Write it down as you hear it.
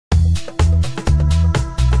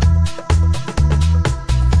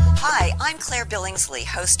Claire Billingsley,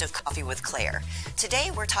 host of Coffee with Claire. Today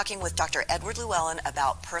we're talking with Dr. Edward Lewellen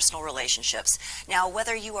about personal relationships. Now,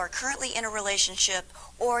 whether you are currently in a relationship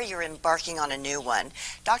or you're embarking on a new one,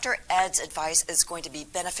 Dr. Ed's advice is going to be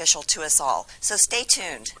beneficial to us all. So stay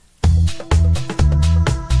tuned.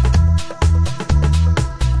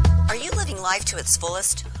 Are you living life to its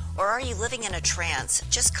fullest, or are you living in a trance,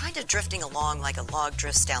 just kind of drifting along like a log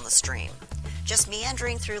drifts down the stream? Just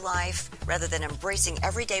meandering through life rather than embracing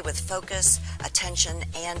every day with focus, attention,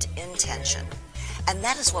 and intention. And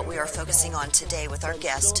that is what we are focusing on today with our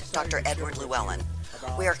guest, Dr. Edward Lewellen.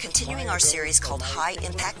 We are continuing our series called High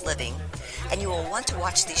Impact Living, and you will want to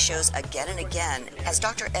watch these shows again and again as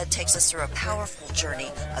Dr. Ed takes us through a powerful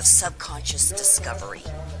journey of subconscious discovery.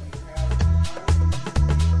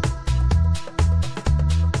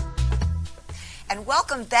 And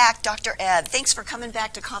welcome back, Dr. Ed. Thanks for coming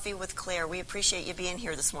back to Coffee with Claire. We appreciate you being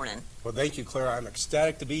here this morning. Well, thank you, Claire. I'm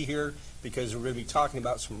ecstatic to be here because we're going to be talking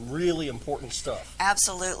about some really important stuff.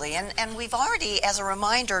 Absolutely. And we've already, as a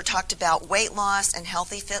reminder, talked about weight loss and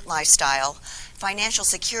healthy, fit lifestyle, financial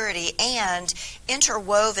security, and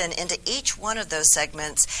interwoven into each one of those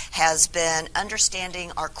segments has been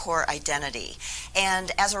understanding our core identity.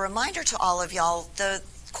 And as a reminder to all of y'all, the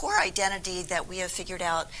core identity that we have figured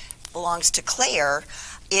out belongs to Claire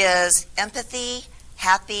is empathy,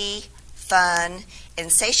 happy, fun,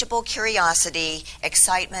 insatiable curiosity,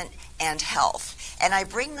 excitement, and health. And I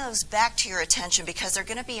bring those back to your attention because they're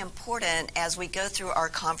going to be important as we go through our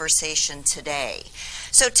conversation today.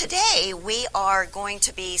 So today we are going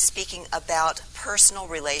to be speaking about personal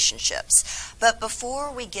relationships. But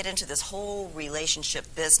before we get into this whole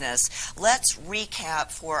relationship business, let's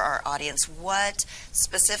recap for our audience what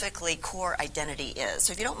specifically core identity is.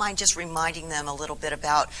 So if you don't mind just reminding them a little bit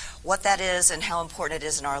about what that is and how important it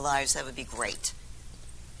is in our lives, that would be great.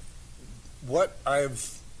 What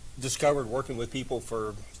I've discovered working with people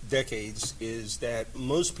for decades is that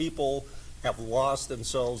most people have lost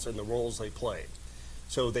themselves in the roles they play.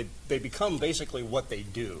 So they become basically what they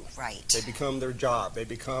do. Right. They become their job. They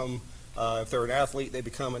become, if they're an athlete, they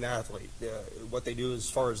become an athlete. What they do as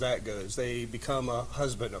far as that goes. They become a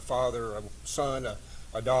husband, a father, a son,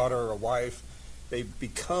 a daughter, a wife. They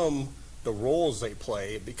become the roles they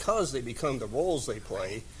play. Because they become the roles they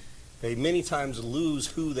play, they many times lose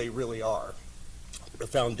who they really are. The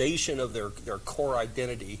foundation of their core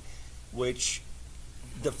identity, which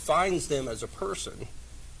defines them as a person.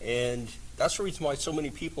 And that's the reason why so many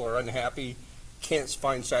people are unhappy, can't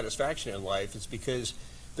find satisfaction in life, is because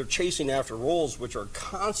they're chasing after roles which are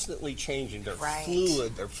constantly changing. They're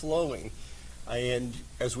fluid, they're flowing. And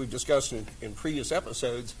as we've discussed in previous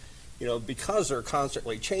episodes, because they're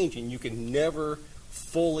constantly changing, you can never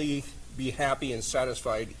fully be happy and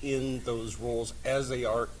satisfied in those roles as they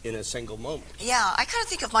are in a single moment. Yeah, I kind of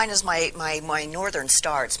think of mine as my northern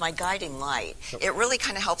star. It's my guiding light. Yep. It really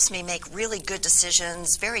kind of helps me make really good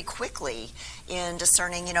decisions very quickly in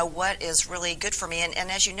discerning, what is really good for me.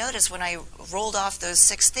 And as you notice, when I rolled off those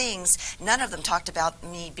 6 things, none of them talked about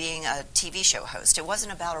me being a TV show host. It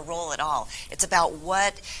wasn't about a role at all. It's about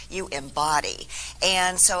what you embody.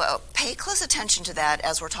 And so pay close attention to that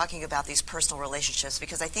as we're talking about these personal relationships,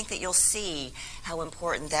 because I think that you'll see how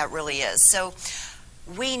important that really is. So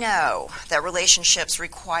we know that relationships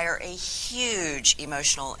require a huge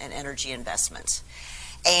emotional and energy investment.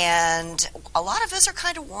 And a lot of us are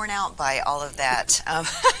kind of worn out by all of that,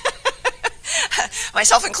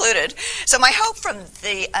 myself included. So my hope from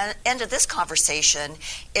the end of this conversation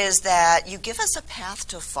is that you give us a path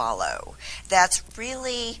to follow that's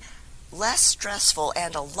really less stressful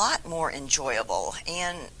and a lot more enjoyable.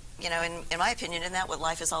 And, in my opinion, isn't that what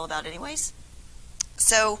life is all about anyways?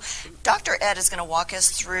 So Dr. Ed is going to walk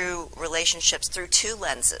us through relationships through 2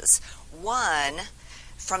 lenses. One,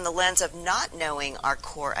 from the lens of not knowing our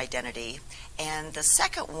core identity, and the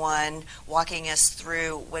second one walking us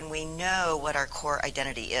through when we know what our core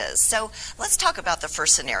identity is. So let's talk about the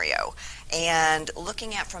first scenario and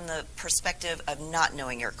looking at from the perspective of not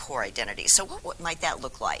knowing your core identity. So what might that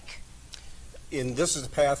look like? And this is the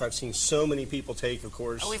path I've seen so many people take, of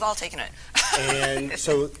course. Oh, we've all taken it. And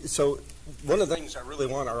so one of the things I really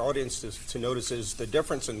want our audience to notice is the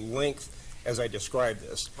difference in length as I describe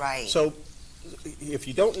this. Right. So if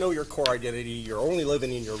you don't know your core identity, you're only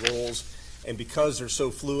living in your roles, and because they're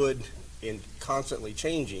so fluid and constantly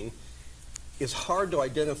changing, it's hard to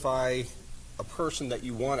identify a person that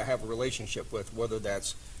you want to have a relationship with, whether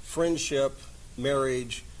that's friendship,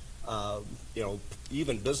 marriage,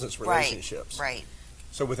 even business relationships. Right.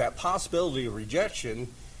 So with that possibility of rejection,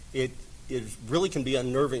 it really can be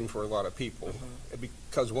unnerving for a lot of people,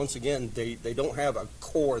 because once again, they don't have a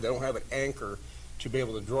core, they don't have an anchor to be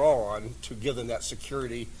able to draw on to give them that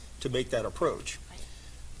security to make that approach. Right.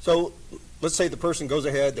 So let's say the person goes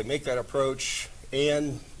ahead, they make that approach,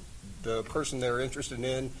 and the person they're interested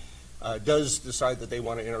in does decide that they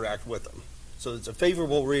want to interact with them. So it's a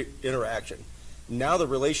favorable interaction. Now the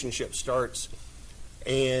relationship starts,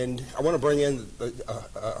 and I want to bring in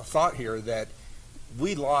a thought here that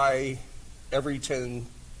we lie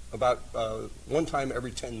about one time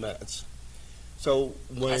every 10 minutes. So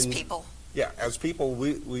when As people? Yeah, as people,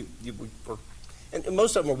 and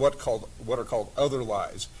most of them are what are called other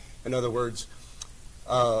lies. In other words,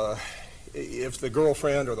 if the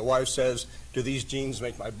girlfriend or the wife says, "Do these jeans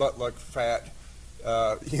make my butt look fat?"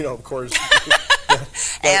 Of course.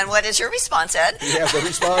 And what is your response, Ed? Yeah, the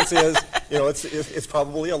response is, it's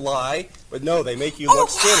probably a lie, but no, they make you look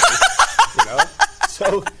skinny.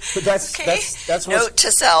 So that's Okay. that's Note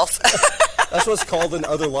to self. that's what's called an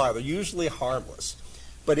other lie. They're usually harmless,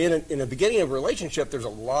 but in the beginning of a relationship, there's a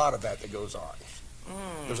lot of that goes on.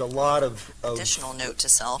 There's a lot of Additional note to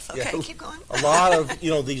self. Okay, yeah, keep going. A lot of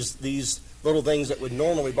these little things that would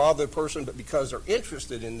normally bother the person, but because they're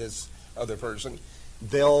interested in this other person,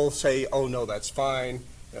 they'll say, "Oh no, that's fine."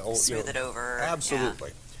 Smooth it over. Absolutely.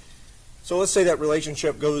 Yeah. So let's say that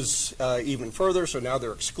relationship goes even further. So now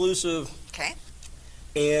they're exclusive. Okay.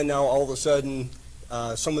 And now all of a sudden,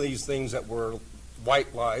 some of these things that were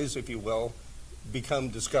white lies, if you will, become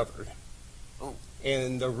discovered. Ooh.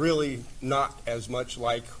 And they're really not as much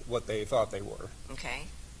like what they thought they were. Okay.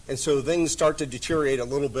 And so things start to deteriorate a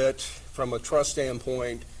little bit from a trust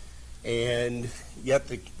standpoint, and yet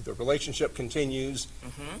the relationship continues.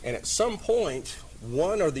 Mm-hmm. And at some point,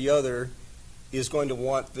 one or the other is going to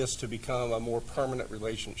want this to become a more permanent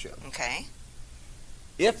relationship. Okay.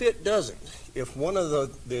 If it doesn't, if one of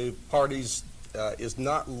the parties is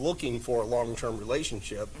not looking for a long-term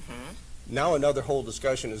relationship, now another whole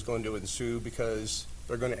discussion is going to ensue, because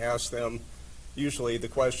they're going to ask them usually the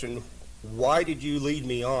question, why did you lead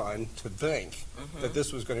me on to think that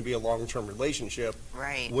this was going to be a long-term relationship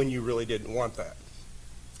when you really didn't want that?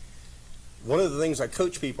 One of the things I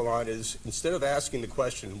coach people on is, instead of asking the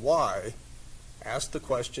question why, ask the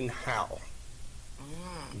question how.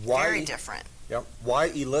 Why, very different. Yep. Why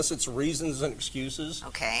elicits reasons and excuses.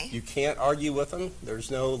 Okay. You can't argue with them. There's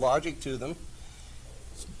no logic to them.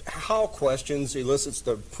 How questions elicits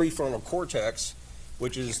the prefrontal cortex,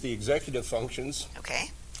 which is the executive functions.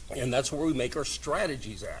 Okay. And that's where we make our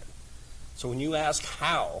strategies at. So when you ask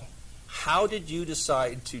how did you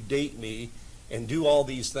decide to date me and do all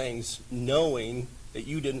these things knowing that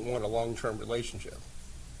you didn't want a long-term relationship?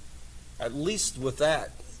 At least with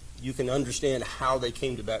that, you can understand how they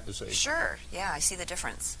came to that decision. Sure. Yeah, I see the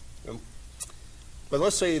difference. But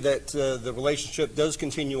let's say that the relationship does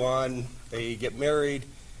continue on, they get married,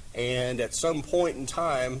 and at some point in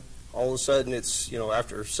time, all of a sudden it's,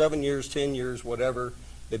 after 7 years, 10 years, whatever,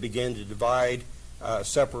 they begin to divide,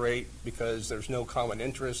 separate, because there's no common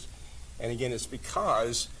interest. And again, it's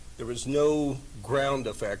because there was no ground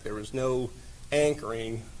effect, there was no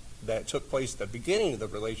anchoring that took place at the beginning of the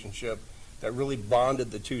relationship that really bonded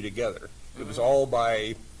the two together. It was all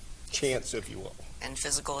by chance, if you will. And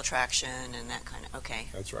physical attraction and that kind of, okay.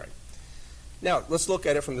 That's right. Now, let's look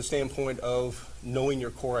at it from the standpoint of knowing your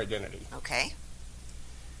core identity. Okay.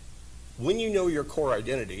 When you know your core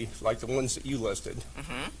identity, like the ones that you listed,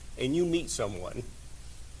 and you meet someone,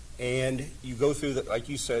 and you go through that, like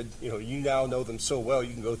you said, you now know them so well,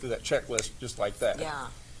 you can go through that checklist just like that. Yeah.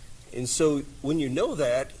 And so when you know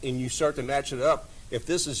that and you start to match it up, if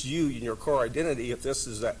this is you in your core identity, if this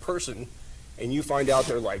is that person, and you find out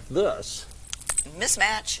they're like this.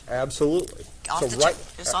 Mismatch. Absolutely.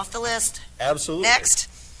 Just off the list. Absolutely. Next.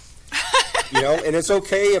 And it's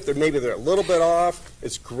okay if they're a little bit off.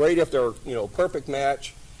 It's great if they're, perfect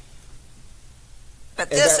match. But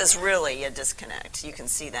this is really a disconnect. You can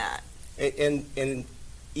see that. And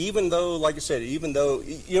even though, like I said, you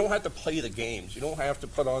don't have to play the games. You don't have to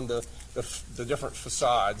put on the different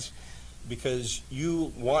facades, because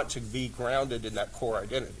you want to be grounded in that core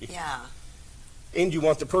identity. Yeah. And you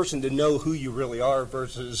want the person to know who you really are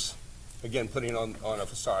versus, again, putting on a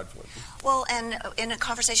facade for them. Well, and in a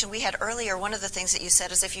conversation we had earlier, one of the things that you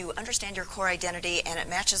said is if you understand your core identity and it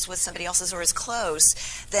matches with somebody else's or is close,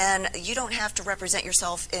 then you don't have to represent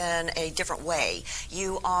yourself in a different way.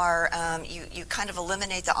 You are, you kind of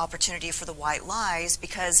eliminate the opportunity for the white lies,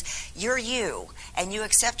 because you're you, and you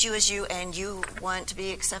accept you as you, and you want to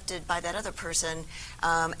be accepted by that other person,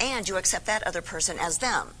 and you accept that other person as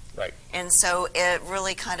them. Right. And so it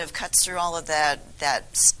really kind of cuts through all of that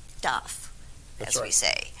stuff, That's as right. we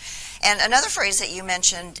say. And another phrase that you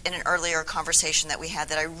mentioned in an earlier conversation that we had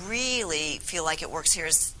that I really feel like it works here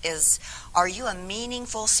is are you a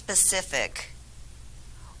meaningful specific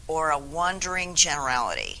or a wandering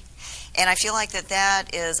generality? And I feel like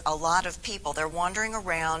that is a lot of people. They're wandering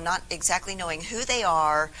around, not exactly knowing who they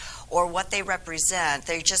are or what they represent.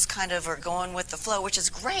 They just kind of are going with the flow, which is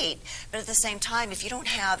great. But at the same time, if you don't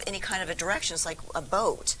have any kind of a direction, it's like a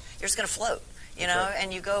boat. You're just going to float, you know, right.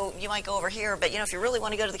 and you might go over here. But, if you really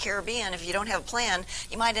want to go to the Caribbean, if you don't have a plan,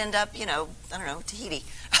 you might end up, I don't know, Tahiti.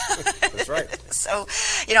 That's right. So,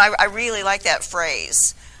 I really like that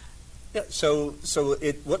phrase. Yeah, so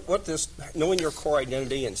what this, knowing your core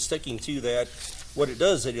identity and sticking to that, what it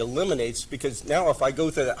does, it eliminates, because now if I go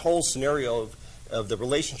through that whole scenario of the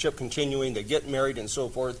relationship continuing, they get married and so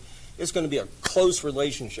forth, it's going to be a close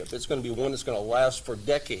relationship. It's going to be one that's going to last for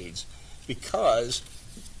decades because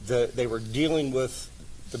they were dealing with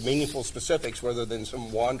the meaningful specifics rather than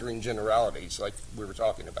some wandering generalities like we were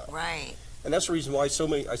talking about. Right. And that's the reason why I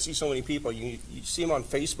see so many people, you see them on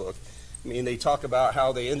Facebook. I mean, they talk about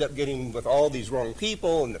how they end up getting with all these wrong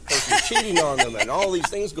people and the person's cheating on them and all these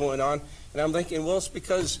things going on. And I'm thinking, well, it's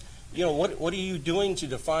because, what are you doing to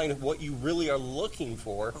define what you really are looking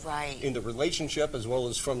for in the relationship as well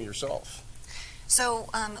as from yourself? So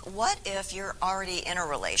what if you're already in a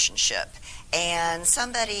relationship and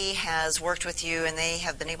somebody has worked with you and they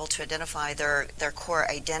have been able to identify their core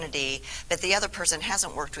identity, but the other person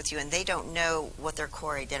hasn't worked with you and they don't know what their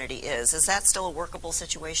core identity is? Is that still a workable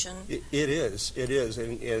situation? It is.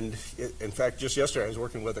 And in fact, just yesterday I was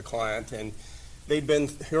working with a client, and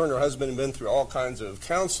her and her husband had been through all kinds of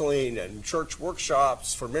counseling and church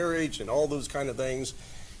workshops for marriage and all those kind of things,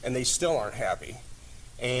 and they still aren't happy.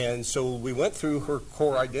 And so we went through her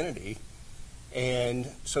core identity, and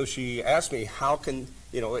so she asked me, how can,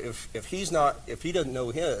 if he doesn't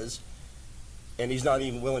know his, and he's not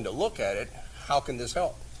even willing to look at it, how can this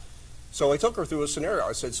help? So I took her through a scenario.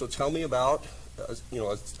 I said, so tell me about,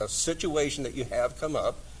 a situation that you have come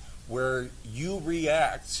up where you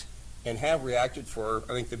react and have reacted for,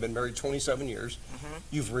 I think they've been married 27 years. Mm-hmm.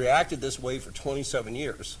 You've reacted this way for 27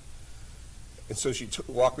 years. And so she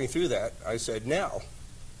walked me through that. I said, now,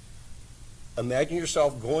 imagine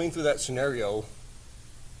yourself going through that scenario,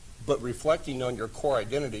 but reflecting on your core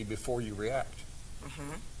identity before you react.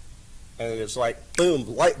 Mm-hmm. And it's like,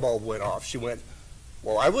 boom, light bulb went off. She went,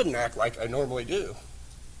 well, I wouldn't act like I normally do.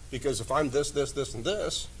 Because if I'm this, and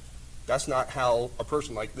this, that's not how a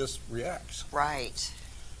person like this reacts. Right.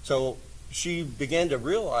 So she began to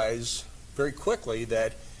realize very quickly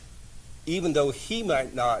that even though he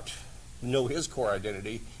might not know his core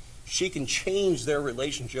identity, she can change their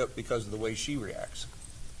relationship because of the way she reacts.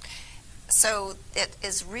 So it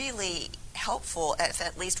is really helpful if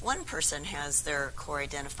at least one person has their core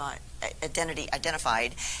identity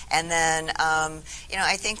identified, and then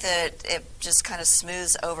I think that it just kind of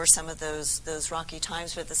smooths over some of those rocky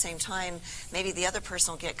times, but at the same time maybe the other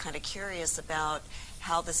person will get kind of curious about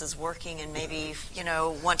how this is working and maybe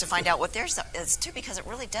want to find out what theirs is too, because it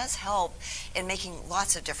really does help in making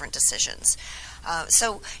lots of different decisions.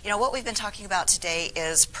 So what we've been talking about today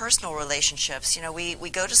is personal relationships. We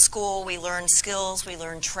go to school, we learn skills, we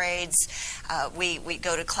learn trades, we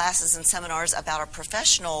go to classes and seminars about our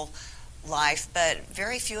professional life, but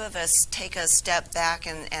very few of us take a step back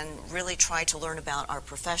and really try to learn about our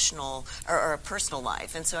professional or our personal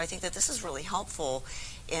life. And so I think that this is really helpful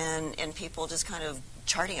in people just kind of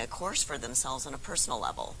charting a course for themselves on a personal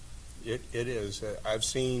level. It is. I've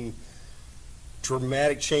seen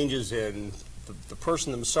dramatic changes in the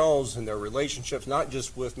person themselves and their relationships, not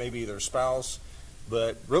just with maybe their spouse,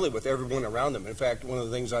 but really with everyone around them. In fact, one of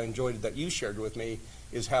the things I enjoyed that you shared with me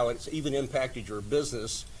is how it's even impacted your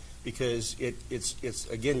business, because it's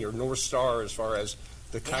again your North Star as far as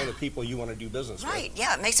the kind of people you want to do business with. Right,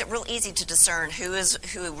 yeah, it makes it real easy to discern who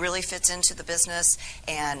really fits into the business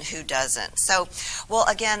and who doesn't. So, well,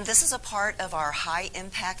 again, this is a part of our High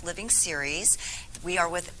Impact Living series. We are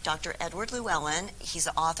with Dr. Edward Lewellen. He's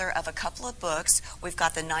the author of a couple of books. We've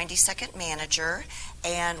got The 90-Second Manager,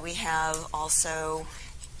 and we have also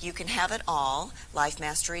You Can Have It All, Life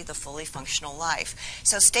Mastery, The Fully Functional Life.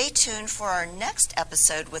 So stay tuned for our next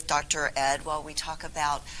episode with Dr. Ed while we talk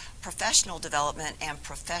about professional development and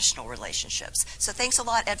professional relationships. So thanks a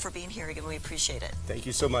lot, Ed, for being here again. We appreciate it. Thank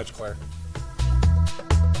you so much, Claire.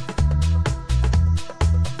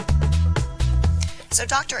 So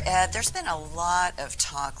Dr. Ed, there's been a lot of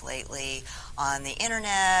talk lately on the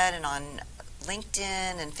internet and on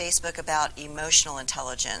LinkedIn and Facebook about emotional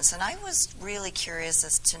intelligence, and I was really curious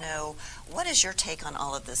as to know, what is your take on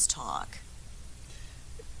all of this talk?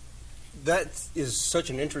 That is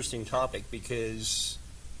such an interesting topic, because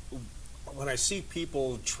when I see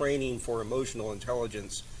people training for emotional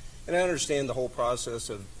intelligence, and I understand the whole process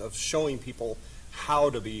of showing people how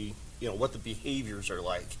to be, what the behaviors are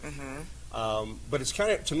like. But it's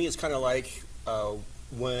kind of, to me, it's kind of like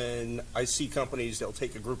when I see companies, they'll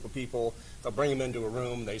take a group of people, they'll bring them into a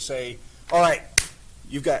room, they say, all right,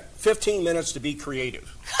 you've got 15 minutes to be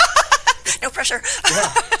creative. No pressure.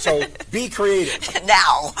 Yeah, so be creative.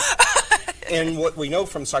 Now. And what we know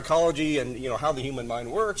from psychology and how the human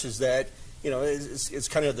mind works is that it's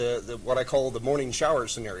kind of the what I call the morning shower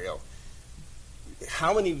scenario.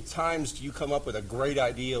 How many times do you come up with a great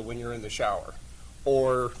idea when you're in the shower,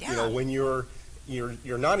 or when you're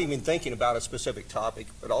not even thinking about a specific topic,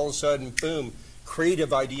 but all of a sudden, boom,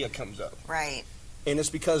 creative idea comes up. Right. And it's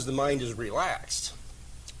because the mind is relaxed.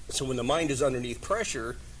 So when the mind is underneath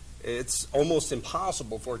pressure, it's almost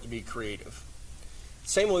impossible for it to be creative.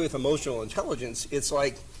 Same way with emotional intelligence. It's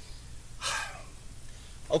like,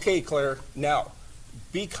 okay, Claire, now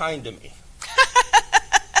be kind to me.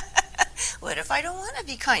 What if I don't want to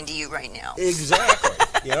be kind to you right now?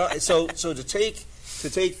 Exactly. So to take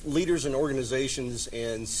leaders and organizations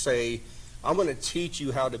and say, I'm going to teach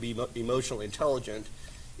you how to be emotionally intelligent,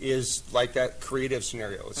 is like that creative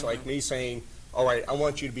scenario. It's like me saying, all right, I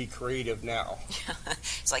want you to be creative now.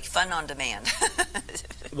 It's like fun on demand.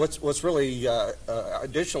 What's really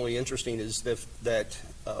additionally interesting is that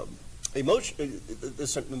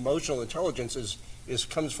this emotional intelligence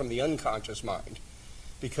comes from the unconscious mind,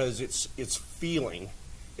 because it's feeling,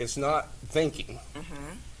 it's not thinking.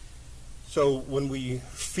 So when we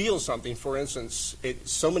feel something, for instance,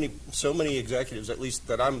 so many executives, at least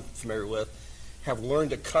that I'm familiar with, have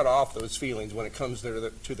learned to cut off those feelings when it comes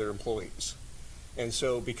to their employees. And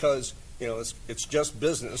so because it's just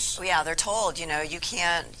business. Well, yeah, they're told you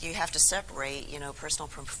have to separate personal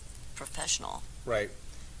from professional. Right.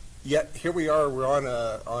 Yet here we are. We're on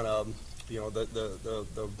the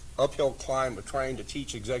uphill climb of trying to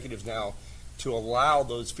teach executives now to allow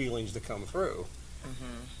those feelings to come through.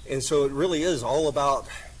 And so it really is all about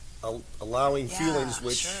allowing feelings,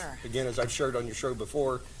 which, again, as I've shared on your show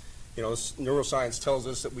before, neuroscience tells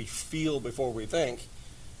us that we feel before we think.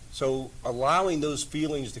 So allowing those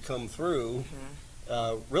feelings to come through,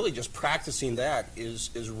 really just practicing that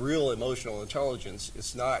is real emotional intelligence.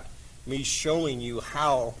 It's not me showing you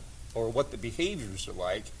how or what the behaviors are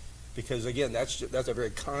like, because again, that's a very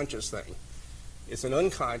conscious thing. It's an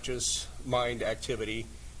unconscious mind activity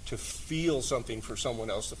to feel something for someone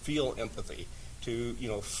else, to feel empathy, to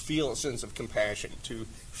feel a sense of compassion, to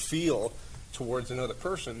feel towards another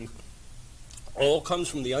person. All comes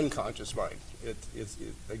from the unconscious mind.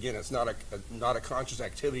 It's not a conscious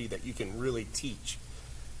activity that you can really teach.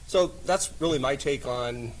 So that's really my take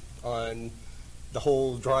on the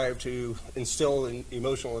whole drive to instill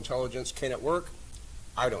emotional intelligence. Can it work?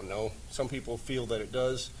 I don't know. Some people feel that it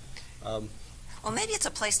does. Well, maybe it's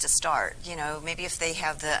a place to start. Maybe if they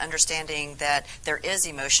have the understanding that there is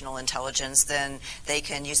emotional intelligence, then they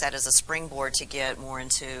can use that as a springboard to get more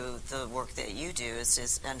into the work that you do,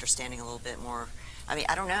 is understanding a little bit more. I mean,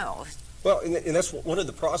 I don't know. Well, and that's one of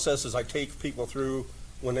the processes I take people through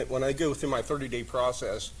when I go through my 30-day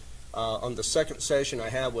process. On the second session I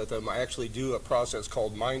have with them, I actually do a process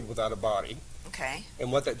called Mind Without a Body. Okay.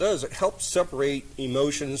 And what that does, it helps separate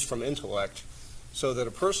emotions from intellect, so that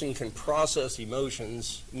a person can process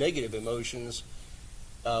emotions, negative emotions,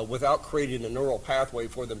 without creating a neural pathway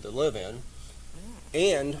for them to live in.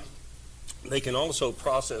 And they can also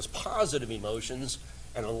process positive emotions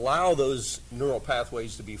and allow those neural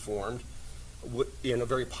pathways to be formed in a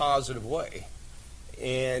very positive way.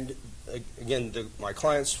 And again, my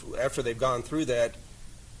clients, after they've gone through that,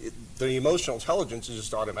 the emotional intelligence is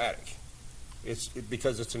just automatic.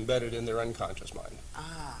 Because it's embedded in their unconscious mind.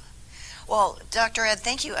 Well, Dr. Ed,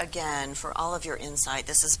 thank you again for all of your insight.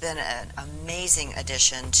 This has been an amazing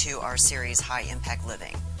addition to our series, High Impact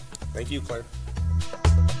Living. Thank you, Claire.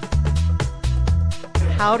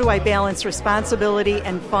 How do I balance responsibility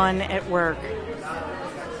and fun at work?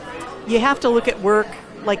 You have to look at work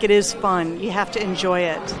like it is fun. You have to enjoy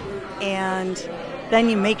it. And then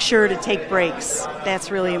you make sure to take breaks.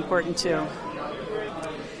 That's really important too.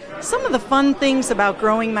 Some of the fun things about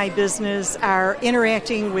growing my business are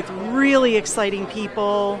interacting with really exciting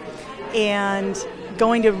people and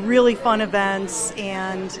going to really fun events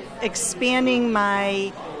and expanding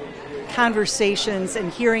my conversations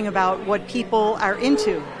and hearing about what people are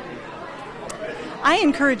into. I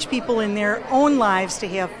encourage people in their own lives to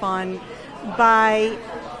have fun by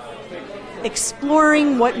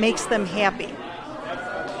exploring what makes them happy.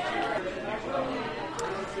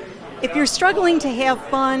 If you're struggling to have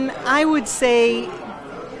fun, I would say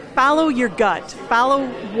follow your gut. Follow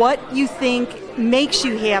what you think makes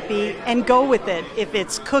you happy and go with it. If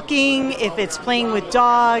it's cooking, if it's playing with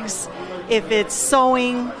dogs, if it's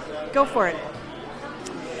sewing, go for it.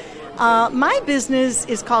 My business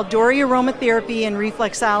is called Dory Aromatherapy and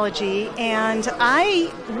Reflexology, and I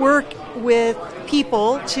work with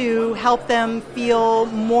people to help them feel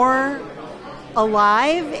more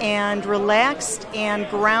alive and relaxed and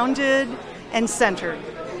grounded and centered.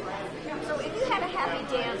 So if you had a happy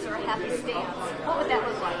dance or a happy stance, what would that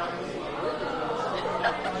look like?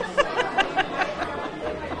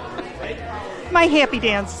 My happy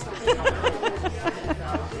dance.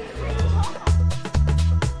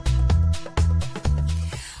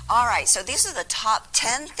 All right, so these are the top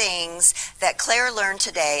 10 things that Claire learned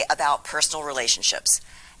today about personal relationships.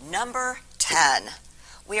 Number 10,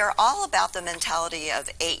 we are all about the mentality of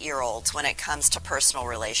 8-year-olds when it comes to personal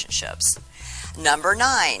relationships. Number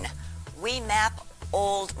 9, we map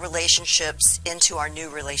old relationships into our new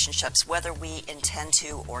relationships, whether we intend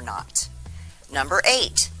to or not. Number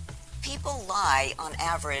 8, people lie on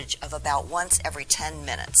average of about once every 10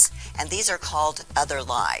 minutes, and these are called other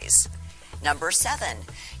lies. Number 7,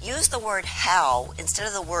 use the word how instead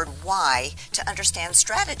of the word why to understand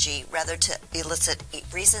strategy rather to elicit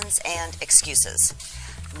reasons and excuses.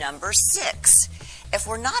 Number 6, if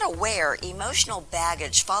we're not aware, emotional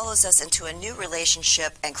baggage follows us into a new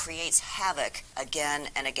relationship and creates havoc again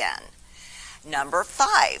and again. Number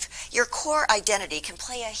 5, your core identity can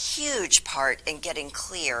play a huge part in getting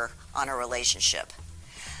clear on a relationship.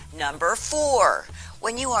 Number 4,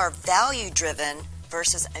 when you are value-driven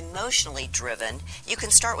versus emotionally driven, you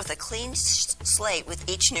can start with a clean slate with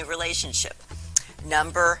each new relationship.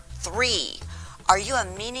 Number 3, are you a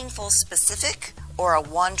meaningful specific or a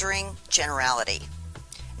wandering generality?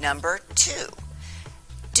 Number 2,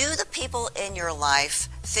 do the people in your life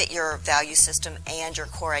fit your value system and your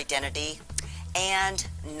core identity? And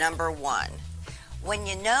number 1, when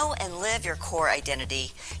you know and live your core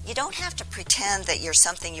identity, you don't have to pretend that you're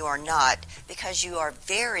something you are not because you are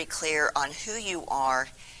very clear on who you are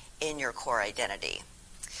in your core identity.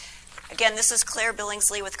 Again, this is Claire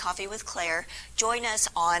Billingsley with Coffee with Claire. Join us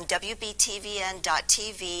on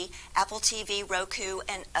WBTVN.TV, Apple TV, Roku,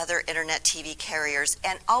 and other internet TV carriers.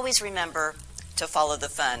 And always remember to follow the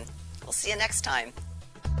fun. We'll see you next time.